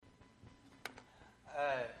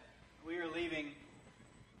We are leaving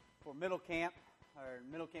for middle camp,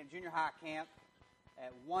 junior high camp,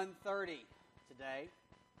 at 1:30 today.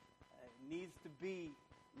 It needs to be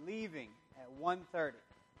leaving at 1:30,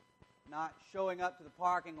 not showing up to the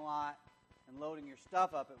parking lot and loading your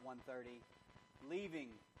stuff up at 1:30, leaving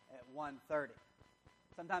at 1:30.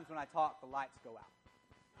 Sometimes when I talk, the lights go out.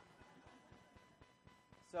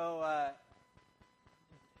 So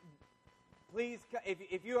please,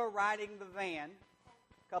 if you are riding the van,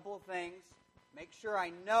 a couple of things. Make sure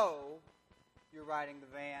I know you're riding the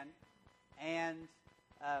van, and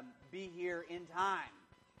be here in time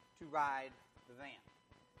to ride the van.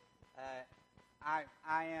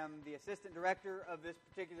 I am the assistant director of this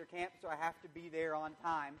particular camp, so I have to be there on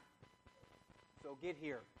time. So get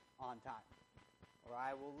here on time, or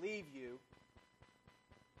I will leave you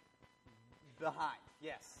behind.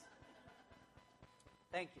 Yes.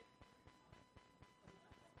 Thank you.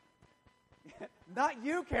 Not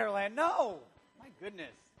you, Caroline. No. My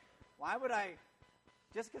goodness. Why would I...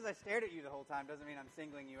 Just because I stared at you the whole time doesn't mean I'm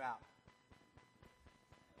singling you out.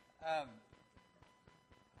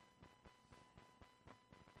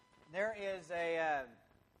 There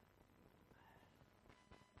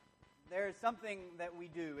is something that we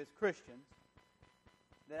do as Christians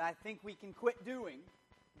that I think we can quit doing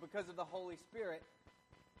because of the Holy Spirit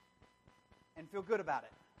and feel good about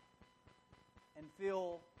it. And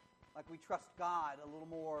feel like we trust God a little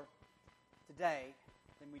more today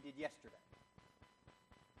than we did yesterday.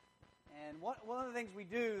 And one of the things we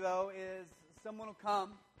do, though, is someone will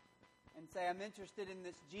come and say, I'm interested in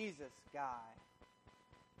this Jesus guy.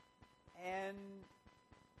 And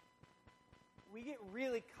we get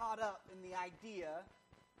really caught up in the idea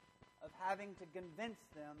of having to convince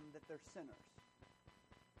them that they're sinners.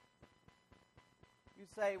 You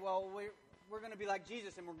say, well, we're going to be like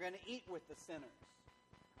Jesus and we're going to eat with the sinners.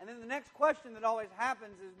 And then the next question that always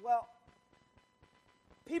happens is, well,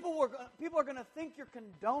 people are going to think you're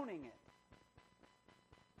condoning it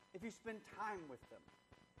if you spend time with them.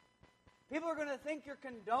 People are going to think you're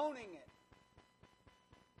condoning it.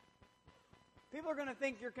 People are going to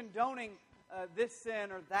think you're condoning this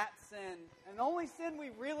sin or that sin. And the only sin we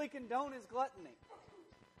really condone is gluttony.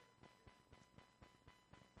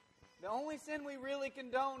 The only sin we really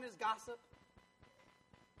condone is gossip.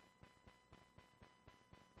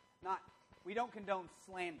 We don't condone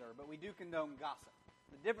slander, but we do condone gossip.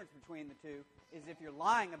 The difference between the two is if you're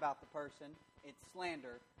lying about the person, it's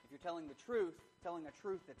slander. If you're telling the truth, telling a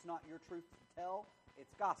truth that's not your truth to tell,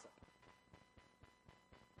 it's gossip.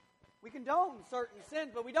 We condone certain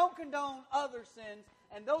sins, but we don't condone other sins.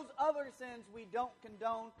 And those other sins we don't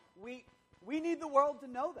condone. We need the world to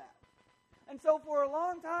know that. And so for a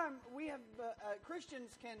long time, we have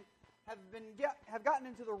Christians have gotten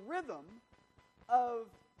into the rhythm of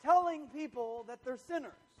telling people that they're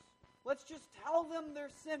sinners. Let's just tell them they're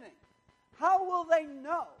sinning. How will they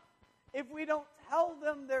know if we don't tell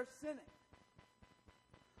them they're sinning?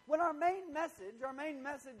 When our main message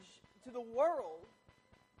to the world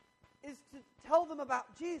is to tell them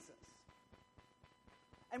about Jesus.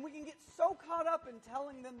 And we can get so caught up in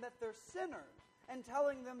telling them that they're sinners and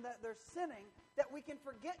telling them that they're sinning that we can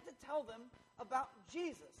forget to tell them about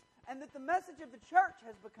Jesus. And that the message of the church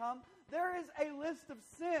has become, there is a list of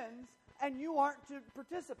sins and you aren't to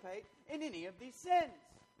participate in any of these sins.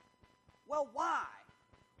 Well, why?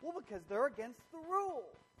 Well, because they're against the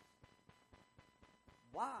rules.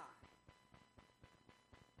 Why?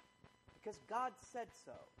 Because God said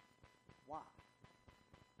so. Why?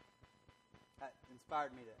 That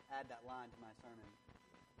inspired me to add that line to my sermon.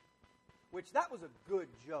 Which, that was a good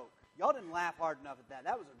joke. Y'all didn't laugh hard enough at that.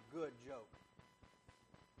 That was a good joke.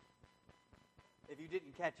 If you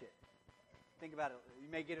didn't catch it, think about it. You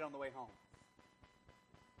may get it on the way home.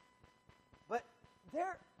 But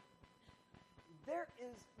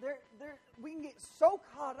we can get so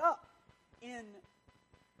caught up in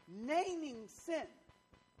naming sin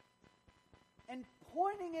and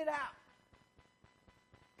pointing it out,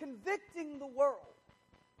 convicting the world,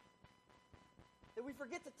 that we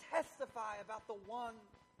forget to testify about the one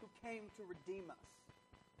who came to redeem us.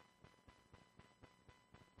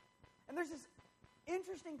 And there's this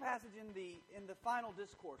interesting passage in the final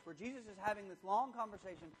discourse where Jesus is having this long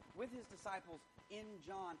conversation with his disciples in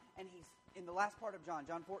John, and he's in the last part of John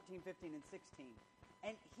 14, 15, and 16.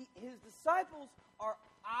 And his disciples are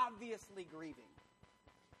obviously grieving.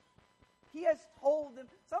 He has told them,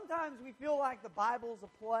 sometimes we feel like the Bible's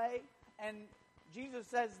a play, and Jesus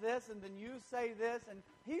says this, and then you say this, and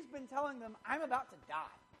he's been telling them, I'm about to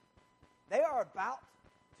die. They are about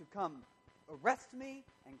to come arrest me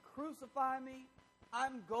and crucify me.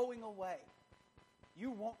 I'm going away.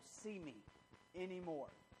 You won't see me anymore.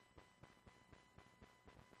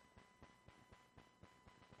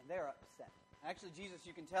 And they're upset. Actually, Jesus,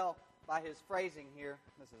 you can tell by his phrasing here.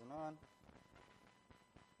 This isn't on.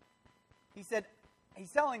 He said,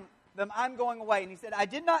 he's telling them, I'm going away. And he said, I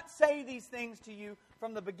did not say these things to you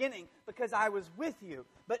from the beginning because I was with you.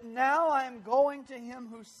 But now I am going to him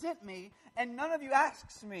who sent me, and none of you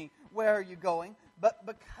asks me, where are you going? But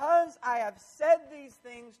because I have said these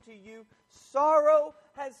things to you, sorrow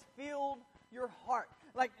has filled your heart.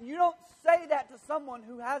 Like, you don't say that to someone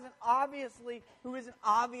who isn't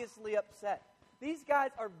obviously upset. These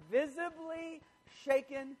guys are visibly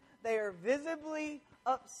shaken. They are visibly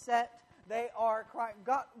upset. They are crying,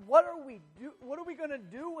 God, what are we going to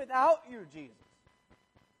do without you, Jesus?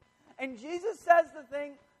 And Jesus says the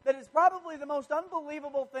thing that is probably the most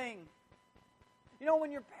unbelievable thing. You know,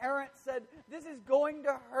 when your parents said, this is going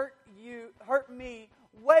to hurt me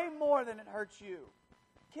way more than it hurts you.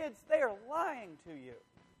 Kids, they are lying to you.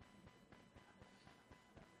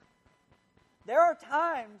 There are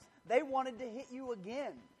times they wanted to hit you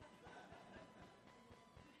again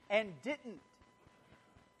and didn't.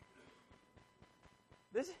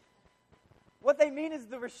 What they mean is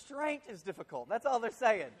the restraint is difficult. That's all they're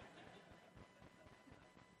saying.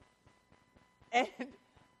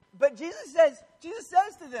 But Jesus says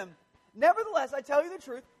to them, nevertheless, I tell you the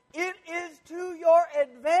truth, it is to your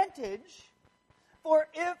advantage, for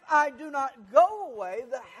if I do not go away,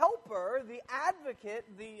 the helper, the advocate,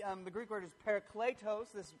 the Greek word is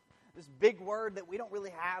parakletos, this big word that we don't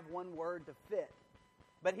really have one word to fit.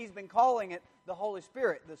 But he's been calling it the Holy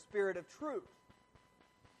Spirit, the Spirit of truth.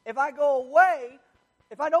 If I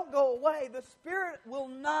don't go away, the Spirit will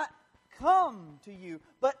not come to you.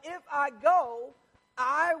 But if I go,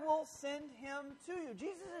 I will send him to you.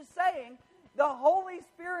 Jesus is saying the Holy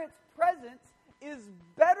Spirit's presence is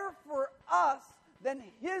better for us than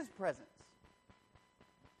his presence.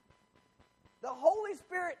 The Holy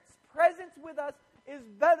Spirit's presence with us is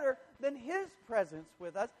better than his presence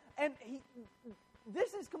with us. And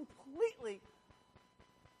this is completely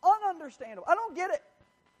ununderstandable. I don't get it.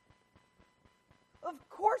 Of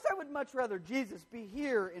course I would much rather Jesus be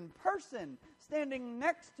here in person, standing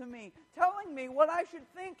next to me, telling me what I should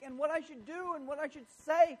think and what I should do and what I should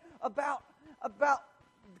say about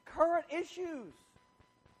current issues.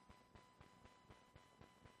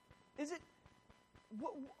 Jesus,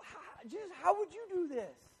 how would you do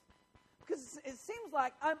this? Because it seems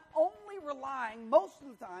like I'm only relying most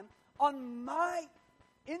of the time on my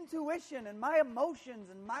intuition and my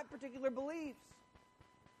emotions and my particular beliefs.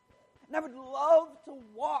 And I would love to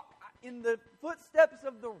walk in the footsteps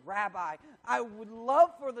of the rabbi. I would love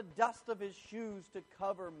for the dust of his shoes to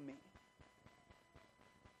cover me.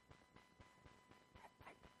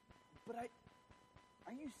 But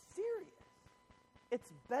are you serious?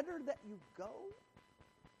 It's better that you go?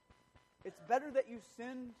 It's better that you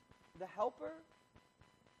send the helper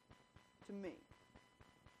to me.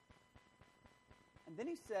 And then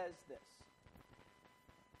he says this.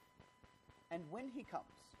 And when he comes,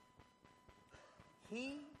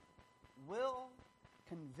 he will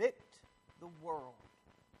convict the world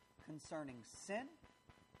concerning sin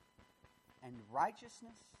and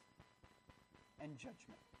righteousness and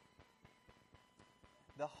judgment.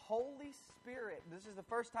 The Holy Spirit, this is the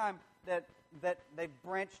first time that they've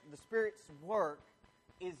branched, the Spirit's work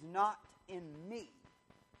is not in me,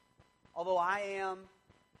 although I am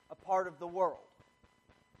a part of the world.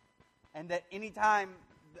 And that anytime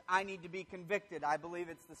I need to be convicted, I believe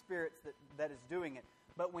it's the Spirit that is doing it.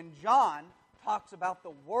 But when John talks about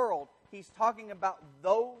the world, he's talking about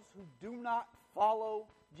those who do not follow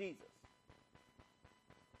Jesus.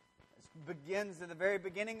 This begins at the very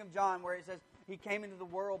beginning of John where it says, he came into the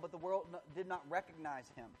world, but the world did not recognize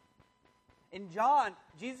him. In John,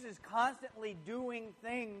 Jesus is constantly doing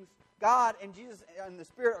things. God and Jesus and the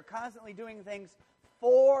Spirit are constantly doing things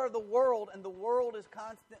for the world, and the world is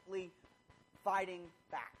constantly fighting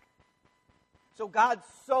back. So God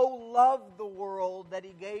so loved the world that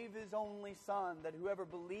he gave his only Son, that whoever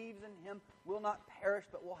believes in him will not perish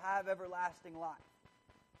but will have everlasting life.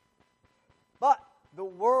 But the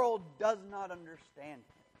world does not understand him.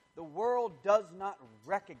 The world does not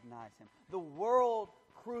recognize him. The world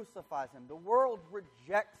crucifies him. The world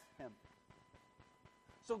rejects him.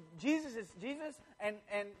 So Jesus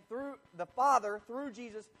and through the Father, through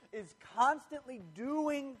Jesus, is constantly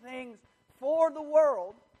doing things for the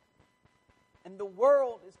world, and the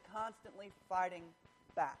world is constantly fighting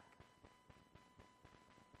back.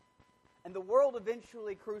 And the world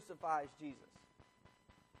eventually crucifies Jesus.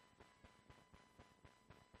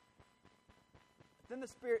 Then the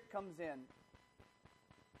Spirit comes in,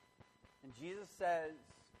 and Jesus says,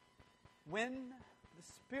 when the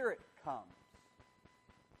Spirit comes,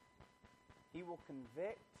 He will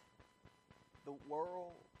convict the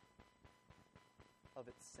world of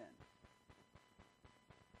its sin.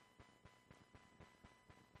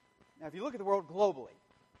 Now, if you look at the world globally,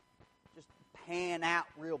 just pan out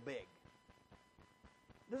real big.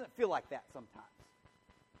 It doesn't feel like that sometimes.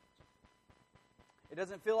 It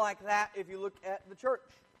doesn't feel like that if you look at the church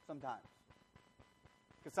sometimes.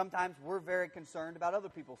 Because sometimes we're very concerned about other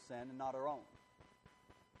people's sin and not our own.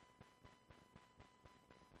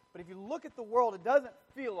 But if you look at the world, it doesn't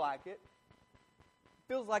feel like it. It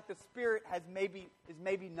feels like the Spirit is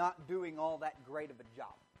maybe not doing all that great of a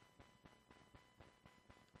job.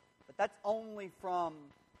 But that's only from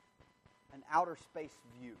an outer space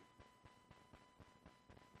view.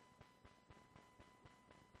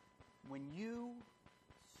 When you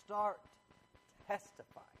start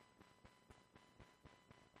testifying,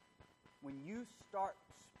 when you start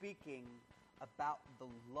speaking about the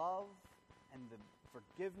love and the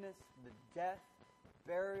forgiveness, the death,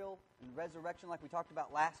 burial, and resurrection like we talked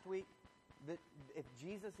about last week, that if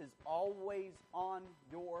Jesus is always on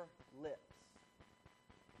your lips,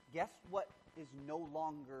 guess what is no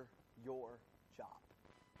longer your job?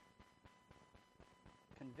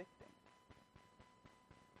 Convicting.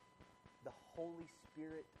 The Holy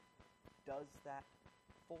Spirit does that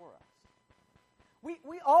for us.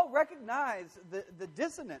 We all recognize the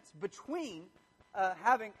dissonance between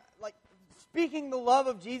speaking the love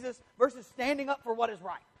of Jesus versus standing up for what is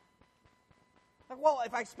right. Like, well,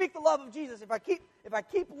 if I speak the love of Jesus, if I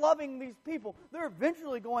keep loving these people, they're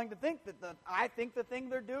eventually going to think that I think the thing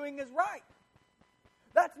they're doing is right.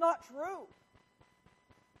 That's not true.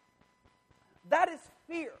 That is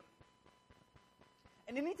fear.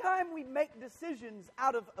 And anytime we make decisions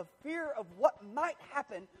out of a fear of what might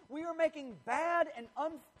happen, we are making bad and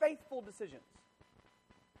unfaithful decisions.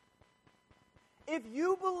 If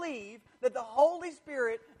you believe that the Holy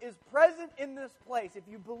Spirit is present in this place, if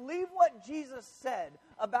you believe what Jesus said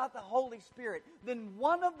about the Holy Spirit, then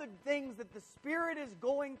one of the things that the Spirit is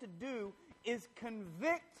going to do is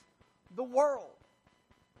convict the world.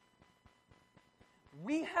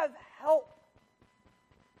 We have help.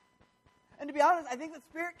 And to be honest, I think the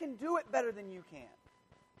Spirit can do it better than you can.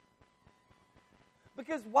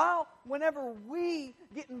 Because whenever we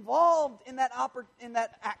get involved in that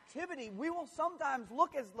activity, we will sometimes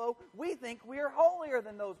look as though we think we are holier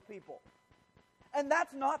than those people. And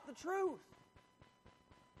that's not the truth.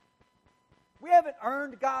 We haven't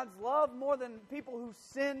earned God's love more than people who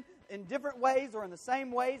sin in different ways or in the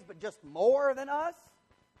same ways, but just more than us.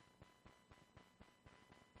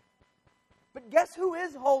 But guess who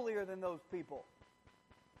is holier than those people?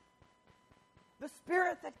 The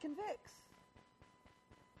Spirit that convicts.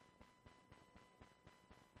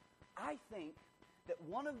 I think that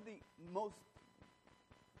one of the most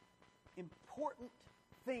important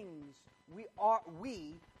things we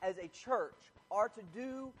as a church are to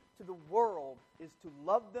do to the world is to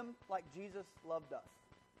love them like Jesus loved us.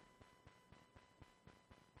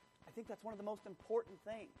 I think that's one of the most important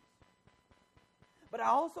things. But I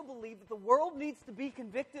also believe that the world needs to be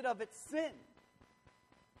convicted of its sin.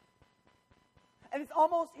 And it's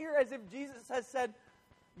almost here as if Jesus has said,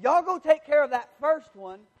 y'all go take care of that first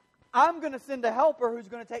one. I'm going to send a helper who's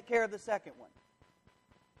going to take care of the second one.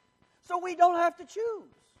 So we don't have to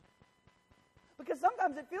choose. Because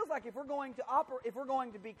sometimes it feels like if we're going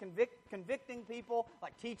to be convicting people,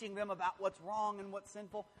 like teaching them about what's wrong and what's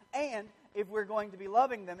sinful, and if we're going to be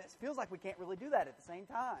loving them, it feels like we can't really do that at the same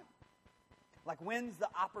time. Like, when's the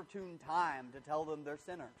opportune time to tell them they're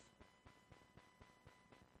sinners?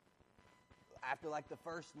 After like the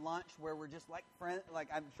first lunch where we're just like friends, like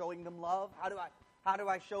I'm showing them love. How do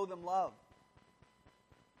I show them love?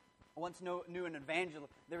 I once knew an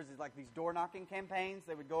evangelist. There was like these door knocking campaigns.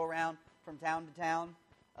 They would go around from town to town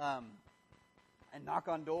and knock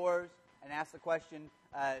on doors and ask the question: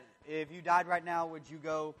 if you died right now, would you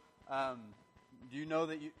go? Do you know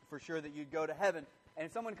that for sure that you'd go to heaven? And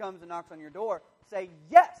if someone comes and knocks on your door, say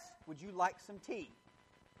yes. Would you like some tea?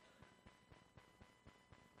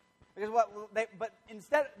 Because but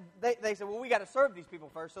instead they said, well, we got to serve these people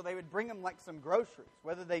first, so they would bring them like some groceries,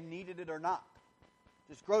 whether they needed it or not,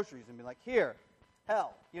 just groceries, and be like, here,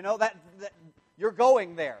 hell, that you're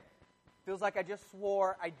going there. Feels like I just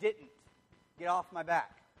swore I didn't. Get off my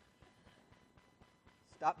back.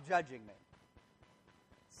 Stop judging me.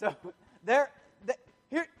 So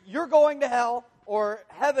here you're going to hell or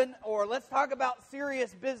heaven, or let's talk about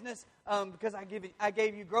serious business because I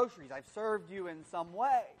gave you groceries. I've served you in some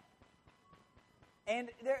way. And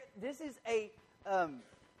this is a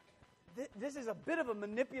bit of a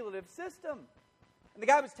manipulative system. the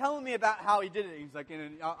guy was telling me about how he did it. He's like,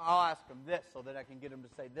 I'll ask him this so that I can get him to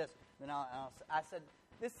say this. Then I said,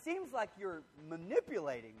 this seems like you're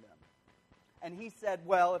manipulating them. And he said,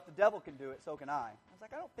 well, if the devil can do it, so can I. I was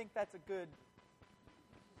like, I don't think that's a good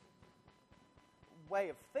way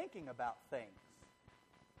of thinking about things.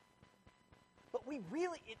 But we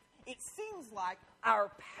really, it seems like our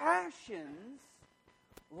passions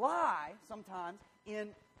lie sometimes in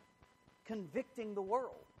convicting the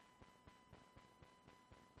world.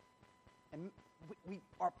 And we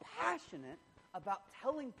are passionate about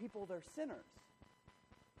telling people they're sinners.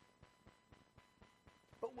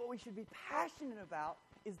 But what we should be passionate about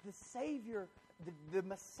is the Savior, the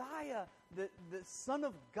Messiah, the Son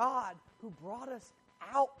of God who brought us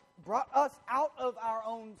out of our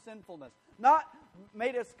own sinfulness. Not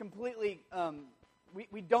made us completely,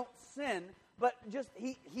 we don't sin, but just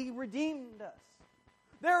He redeemed us.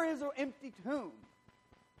 There is an empty tomb.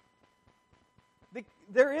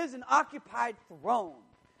 There is an occupied throne.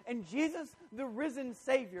 And Jesus, the risen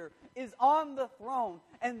Savior, is on the throne.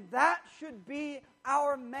 And that should be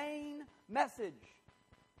our main message.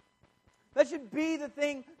 That should be the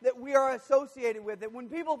thing that we are associated with. That when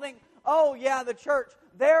people think, oh yeah, the church,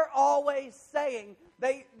 they're always saying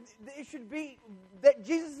it should be that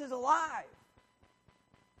Jesus is alive.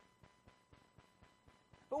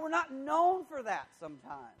 But we're not known for that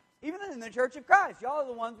sometimes. Even in the Church of Christ, y'all are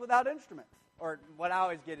the ones without instruments. Or what I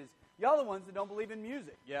always get is, y'all are the ones that don't believe in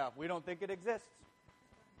music. Yeah, we don't think it exists.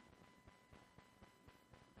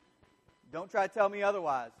 Don't try to tell me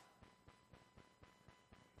otherwise.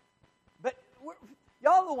 But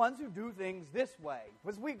y'all are the ones who do things this way.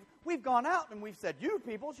 Because we've gone out and we've said, you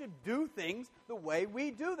people should do things the way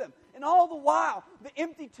we do them. And all the while, the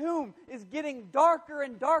empty tomb is getting darker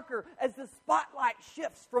and darker as the spotlight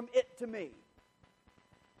shifts from it to me.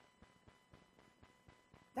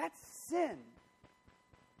 That's sin.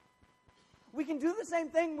 We can do the same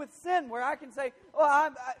thing with sin, where I can say,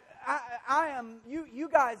 "Oh, I am. You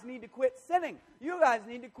guys need to quit sinning. You guys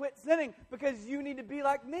need to quit sinning because you need to be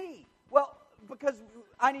like me." Well, because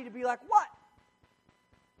I need to be like what?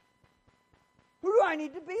 Who do I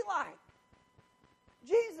need to be like?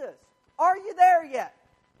 Jesus. Are you there yet?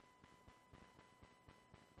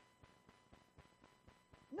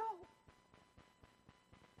 No.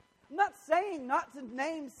 I'm not saying not to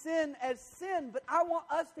name sin as sin, but I want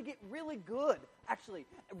us to get really good, actually,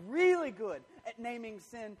 really good at naming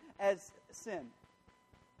sin as sin.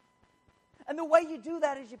 And the way you do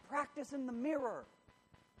that is you practice in the mirror.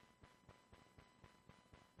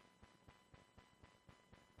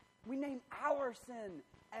 We name our sin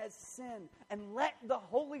as sin and let the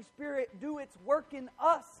Holy Spirit do its work in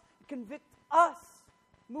us, convict us,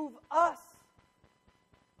 move us.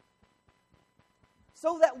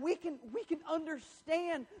 So that we can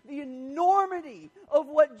understand the enormity of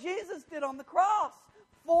what Jesus did on the cross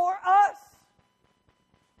for us.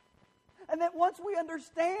 And that once we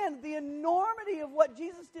understand the enormity of what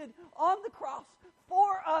Jesus did on the cross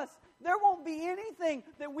for us, there won't be anything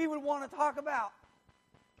that we would want to talk about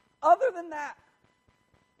other than that.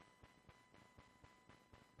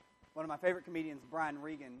 One of my favorite comedians, Brian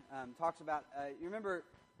Regan, talks about, you remember,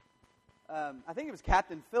 I think it was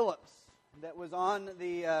Captain Phillips that was on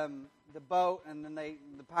the boat, and then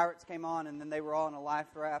the pirates came on, and then they were all in a life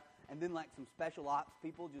raft, and then like some special ops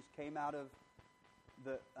people just came out of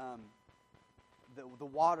the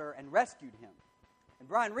water and rescued him. And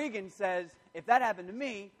Brian Regan says, if that happened to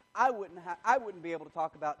me, I wouldn't be able to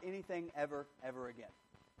talk about anything ever again.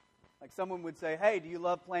 Like someone would say, hey, do you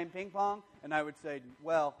love playing ping pong? And I would say,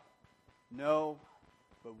 well, no,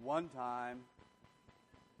 but one time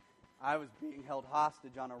I was being held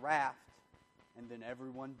hostage on a raft, and then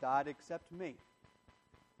everyone died except me.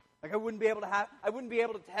 Like I wouldn't be able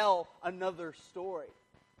to tell another story.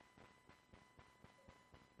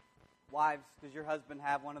 Wives, does your husband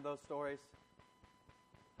have one of those stories?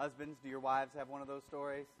 Husbands, do your wives have one of those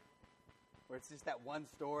stories? Where it's just that one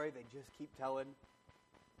story they just keep telling?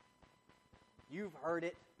 You've heard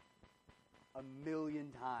it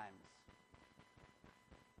 1,000,000 times.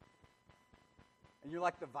 And you're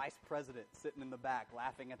like the vice president sitting in the back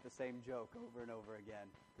laughing at the same joke over and over again.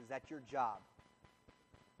 Because that's your job.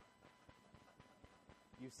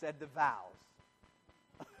 You said the vows.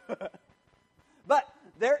 But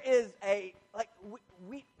there is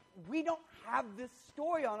we don't have this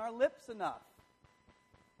story on our lips enough.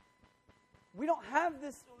 We don't have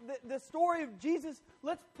the story of Jesus.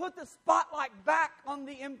 Let's put the spotlight back on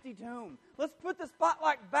the empty tomb. Let's put the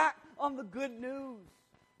spotlight back on the good news.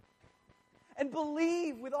 And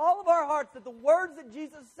believe with all of our hearts that the words that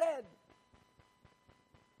Jesus said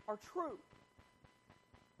are true.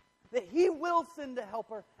 that He will send a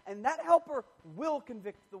helper, and that helper will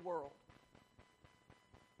convict the world.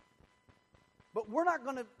 But we're not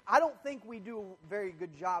going to, I don't think we do a very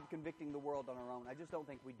good job convicting the world on our own. I just don't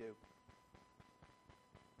think we do.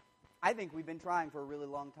 I think we've been trying for a really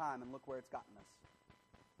long time, and look where it's gotten us.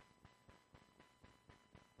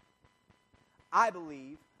 I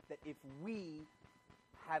believe that if we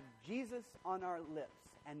have Jesus on our lips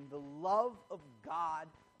and the love of God,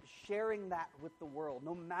 sharing that with the world,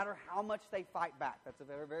 no matter how much they fight back, that's a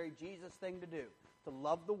very, very Jesus thing to do, to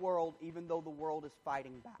love the world even though the world is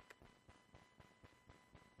fighting back.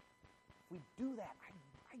 If we do that,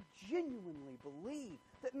 I genuinely believe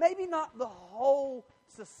that maybe not the whole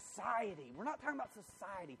society, we're not talking about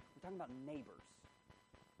society, we're talking about neighbors.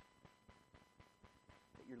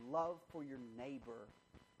 That your love for your neighbor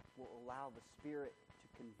will allow the Spirit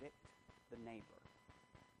to convict the neighbor.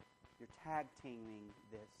 You're tag teaming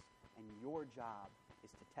this, and your job is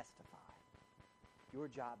to testify. Your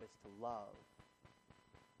job is to love.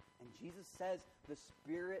 And Jesus says the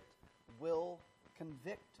Spirit will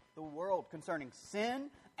convict the world concerning sin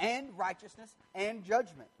and righteousness and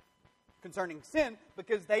judgment. Concerning sin,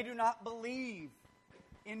 because they do not believe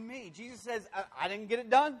in me. Jesus says, I didn't get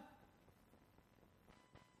it done.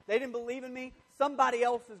 They didn't believe in me. Somebody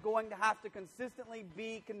else is going to have to consistently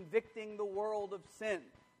be convicting the world of sin.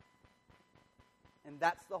 And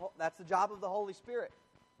that's the job of the Holy Spirit.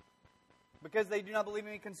 Because they do not believe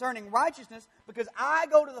in me. Concerning righteousness, because I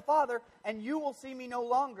go to the Father and you will see me no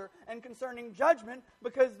longer. And concerning judgment,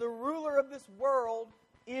 because the ruler of this world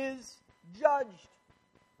is judged.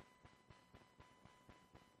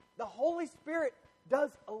 The Holy Spirit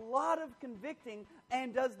does a lot of convicting,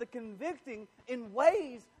 and does the convicting in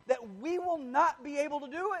ways that we will not be able to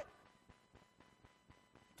do it.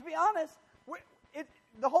 To be honest,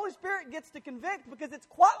 the Holy Spirit gets to convict because it's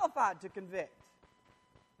qualified to convict.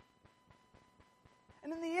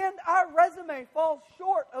 And in the end, our resume falls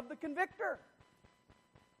short of the convictor.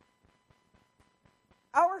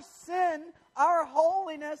 Our sin, our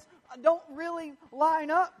holiness don't really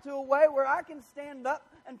line up to a way where I can stand up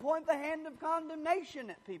and point the hand of condemnation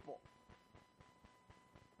at people.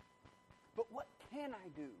 But what can I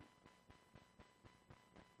do?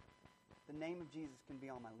 The name of Jesus can be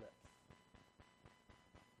on my lips.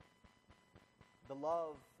 The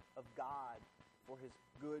love of God for His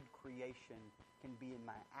good creation can be in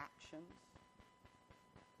my actions.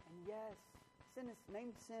 And yes,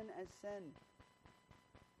 name sin as sin.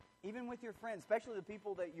 Even with your friends, especially the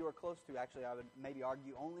people that you are close to. Actually, I would maybe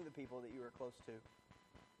argue only the people that you are close to.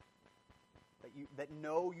 That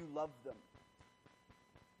know you love them.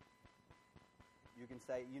 You can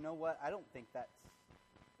say, you know what, I don't think that's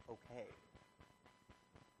okay.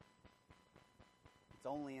 It's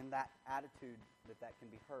only in that attitude that can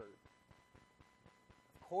be heard.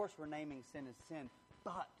 Of course we're naming sin as sin,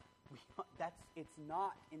 but it's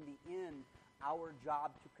not in the end our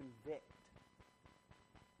job to convict.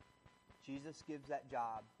 Jesus gives that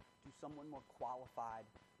job to someone more qualified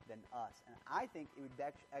than us. And I think it would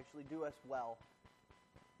actually do us well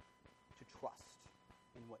to trust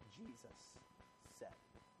in what Jesus said.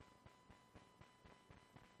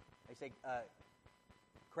 They say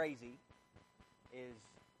crazy is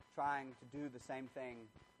trying to do the same thing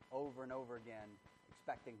over and over again,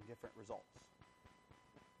 expecting different results.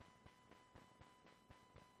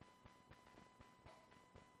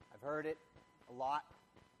 I've heard it a lot,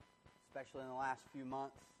 especially in the last few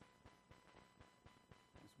months.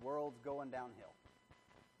 This world's going downhill.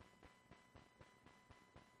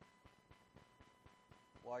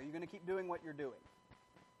 Well, are you going to keep doing what you're doing?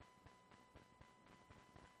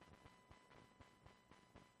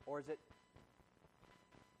 Or is it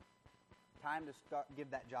time to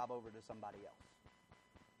give that job over to somebody else?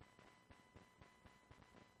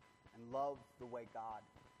 And love the way God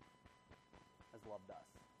has loved us.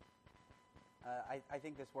 I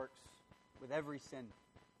think this works with every sin.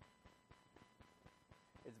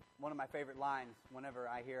 It's one of my favorite lines whenever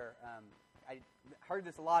I hear, I heard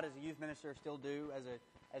this a lot as a youth minister, still do,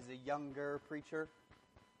 as a younger preacher.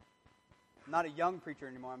 I'm not a young preacher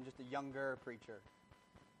anymore, I'm just a younger preacher.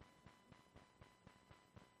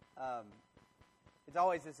 It's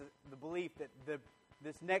always the belief that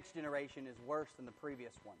this next generation is worse than the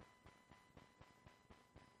previous one.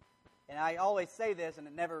 And I always say this, and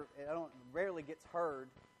it rarely gets heard.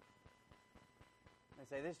 I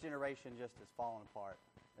say this generation just has fallen apart.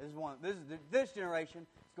 This generation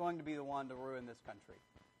is going to be the one to ruin this country.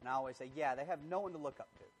 And I always say, yeah, they have no one to look up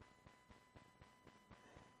to.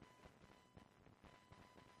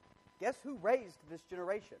 Guess who raised this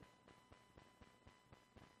generation?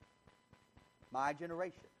 My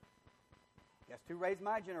generation. Guess who raised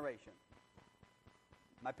my generation?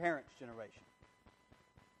 My parents' generation.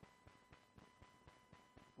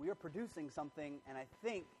 We are producing something, and I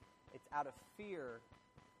think it's out of fear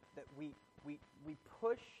that we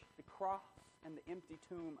push the cross and the empty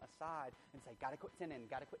tomb aside and say, gotta quit sinning,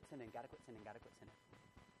 gotta quit sinning, gotta quit sinning, gotta quit sinning.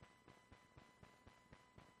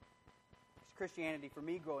 Christianity for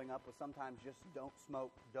me growing up was sometimes just don't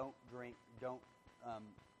smoke, don't drink, don't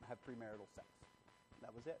have premarital sex.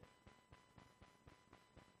 That was it.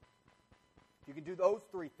 You can do those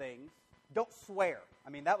three things. Don't swear.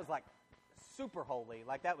 I mean, that was like super holy.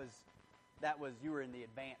 Like that was you were in the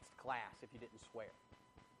advanced class if you didn't swear.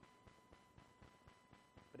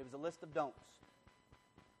 But it was a list of don'ts.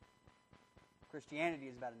 Christianity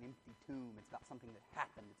is about an empty tomb. It's about something that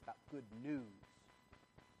happened. It's about good news.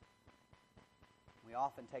 We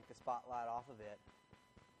often take the spotlight off of it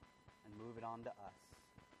and move it on to us.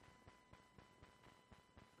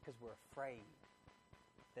 Because we're afraid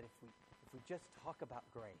that if we just talk about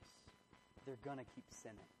grace, they're going to keep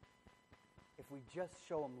sinning. If we just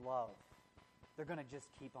show them love, they're going to just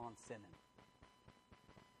keep on sinning.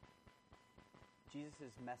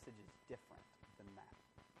 Jesus' message is different than that.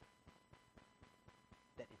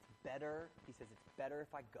 That it's better, he says, it's better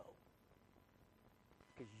if I go.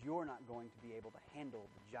 Because you're not going to be able to handle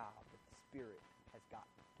the job that the Spirit has got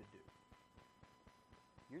to do.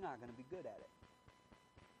 You're not going to be good at it.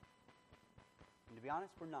 And to be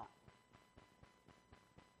honest, we're not.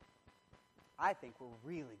 I think we're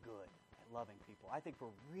really good at loving people. I think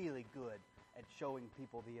we're really good at showing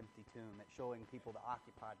people the empty tomb, at showing people the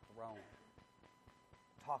occupied throne.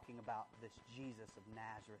 Talking about this Jesus of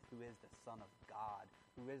Nazareth, who is the Son of God,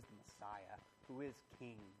 who is the Messiah, who is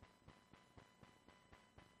King.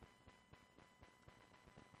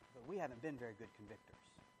 But we haven't been very good convictors.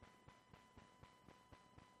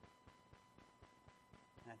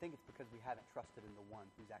 And I think it's because we haven't trusted in the one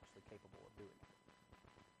who's actually capable of doing it.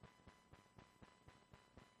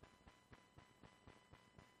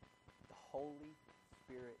 The Holy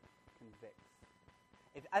Spirit convicts.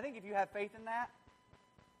 I think if you have faith in that,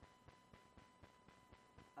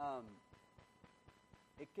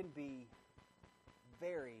 it can be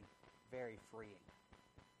very, very freeing.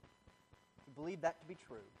 If you believe that to be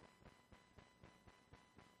true,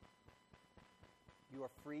 you are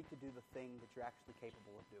free to do the thing that you're actually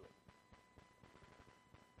capable of doing.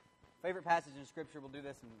 Favorite passage in Scripture, we'll do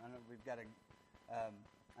this, and I know we've got to,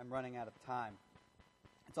 I'm running out of time.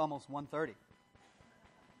 It's almost 1:30.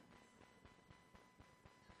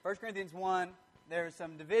 1 Corinthians 1, there's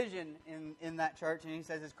some division in that church, and he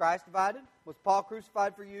says, is Christ divided? Was Paul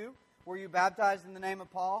crucified for you? Were you baptized in the name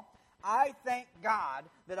of Paul? I thank God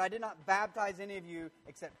that I did not baptize any of you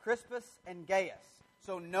except Crispus and Gaius,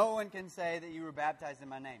 so no one can say that you were baptized in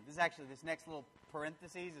my name. This next little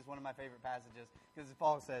parentheses is one of my favorite passages, because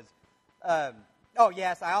Paul says, oh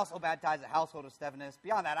yes, I also baptized the household of Stephanus.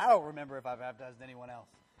 Beyond that, I don't remember if I baptized anyone else.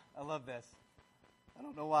 I love this. I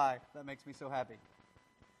don't know why. That makes me so happy.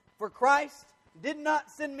 For Christ did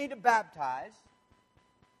not send me to baptize.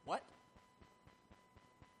 What?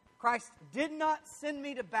 Christ did not send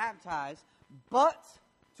me to baptize, but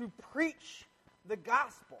to preach the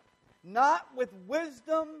gospel. Not with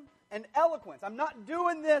wisdom and eloquence. I'm not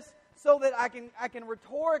doing this so that I can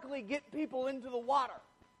rhetorically get people into the water.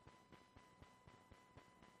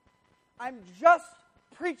 I'm just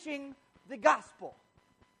preaching the gospel.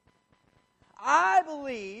 I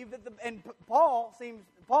believe that Paul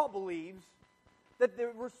believes that the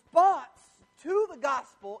response to the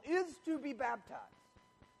gospel is to be baptized.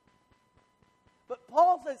 But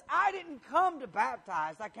Paul says, I didn't come to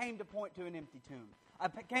baptize, I came to point to an empty tomb. I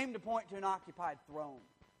came to point to an occupied throne.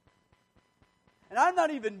 And I'm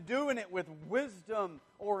not even doing it with wisdom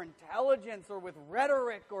or intelligence or with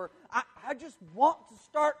rhetoric, or I just want to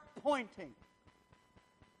start pointing.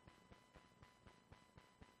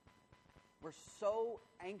 We're so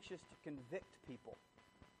anxious to convict people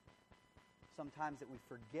sometimes that we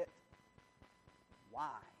forget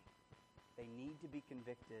why they need to be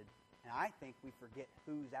convicted. And I think we forget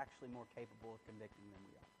who's actually more capable of convicting than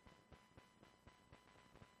we are.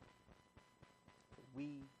 So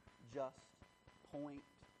we just point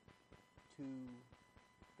to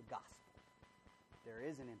the gospel. There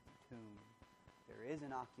is an empty tomb. There is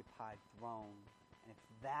an occupied throne. And if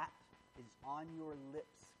that is on your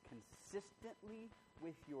lips consistently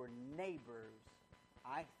with your neighbors,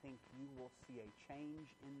 I think you will see a change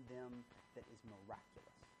in them that is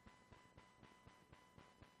miraculous.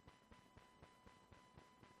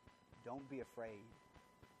 Don't be afraid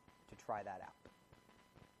to try that out.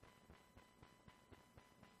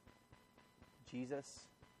 Jesus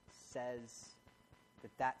says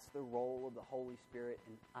that that's the role of the Holy Spirit,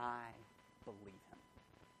 and I believe him.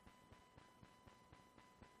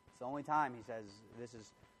 It's the only time he says this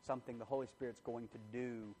is something the Holy Spirit's going to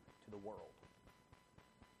do to the world.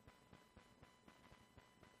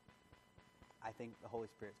 I think the Holy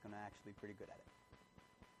Spirit's going to actually be pretty good at it.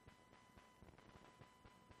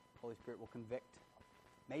 Holy Spirit will convict.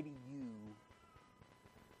 Maybe you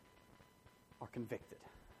are convicted.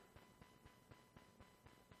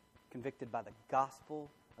 Convicted by the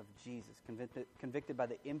gospel of Jesus. Convicted by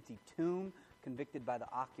the empty tomb. Convicted by the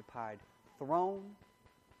occupied throne.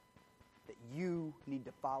 That you need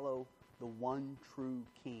to follow the one true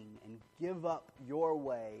King and give up your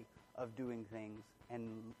way of doing things and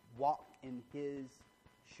walk in his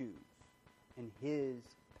shoes, in his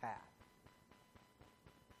path.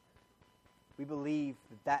 We believe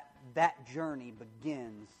that journey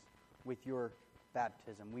begins with your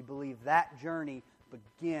baptism. We believe that journey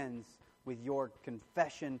begins with your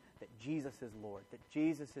confession that Jesus is Lord, that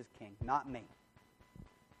Jesus is King, not me.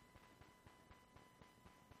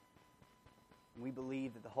 We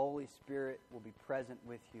believe that the Holy Spirit will be present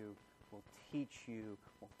with you, will teach you,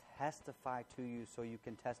 will testify to you so you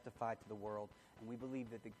can testify to the world. And we believe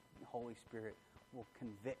that the Holy Spirit will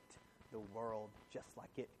convict the world just like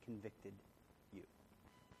it convicted you.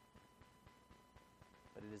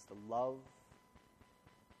 But it is the love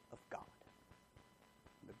of God,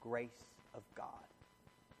 the grace of God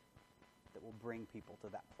that will bring people to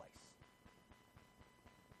that place.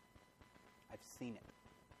 I've seen it.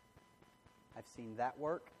 I've seen that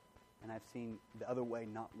work, and I've seen the other way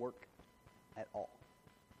not work at all.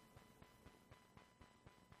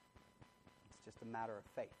 It's just a matter of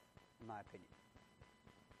faith, in my opinion.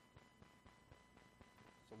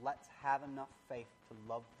 So let's have enough faith to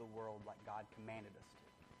love the world like God commanded us to.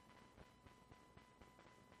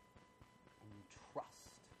 And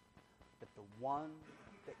trust that the one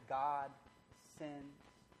that God sends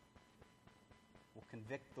will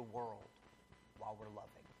convict the world while we're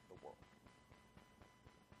loving the world.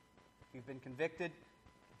 If you've been convicted,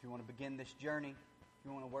 if you want to begin this journey, if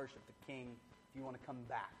you want to worship the King, if you want to come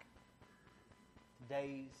back,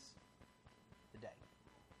 today's the day.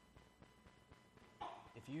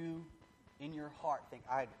 If you, in your heart, think,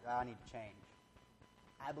 I need to change,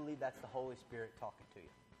 I believe that's the Holy Spirit talking to you.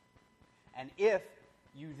 And if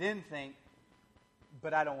you then think,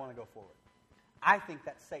 but I don't want to go forward, I think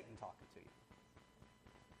that's Satan talking to you.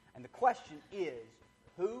 And the question is,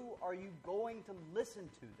 who are you going to listen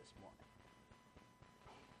to this morning?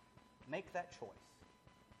 Make that choice.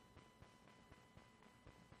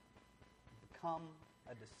 Become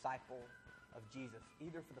a disciple of Jesus,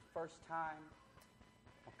 either for the first time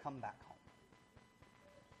or come back home.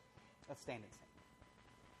 Let's stand and sing.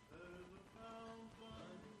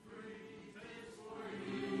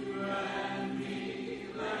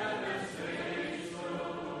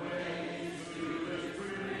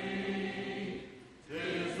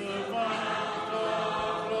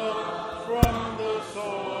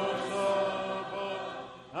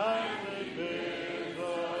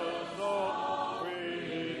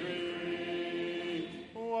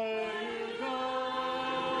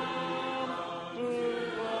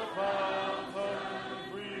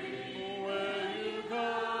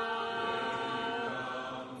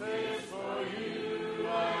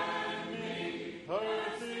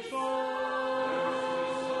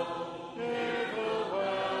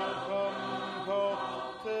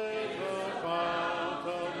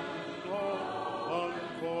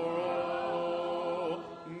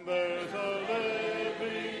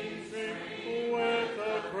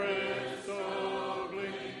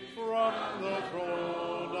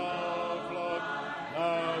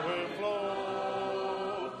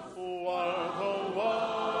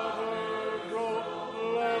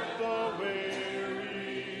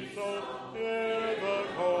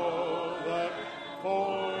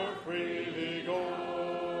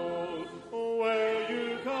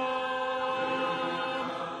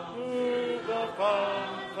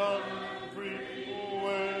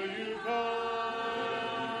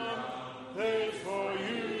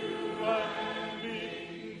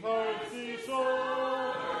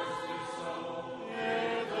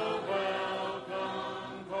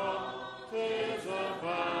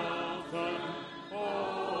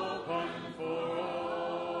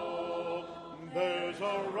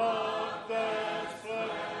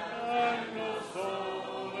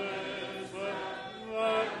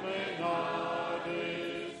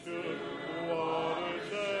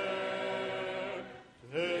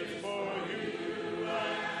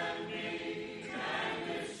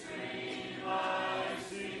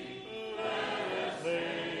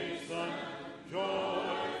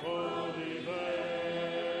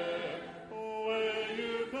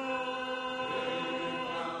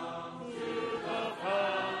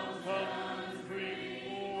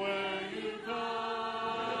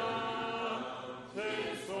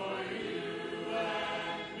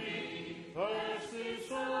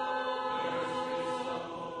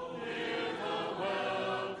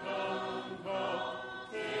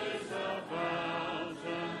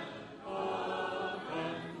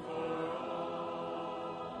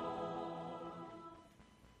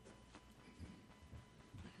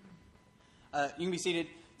 You can be seated.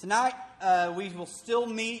 Tonight, we will still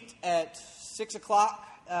meet at 6 o'clock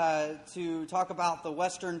to talk about the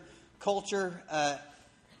Western culture.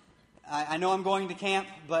 I know I'm going to camp,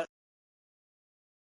 but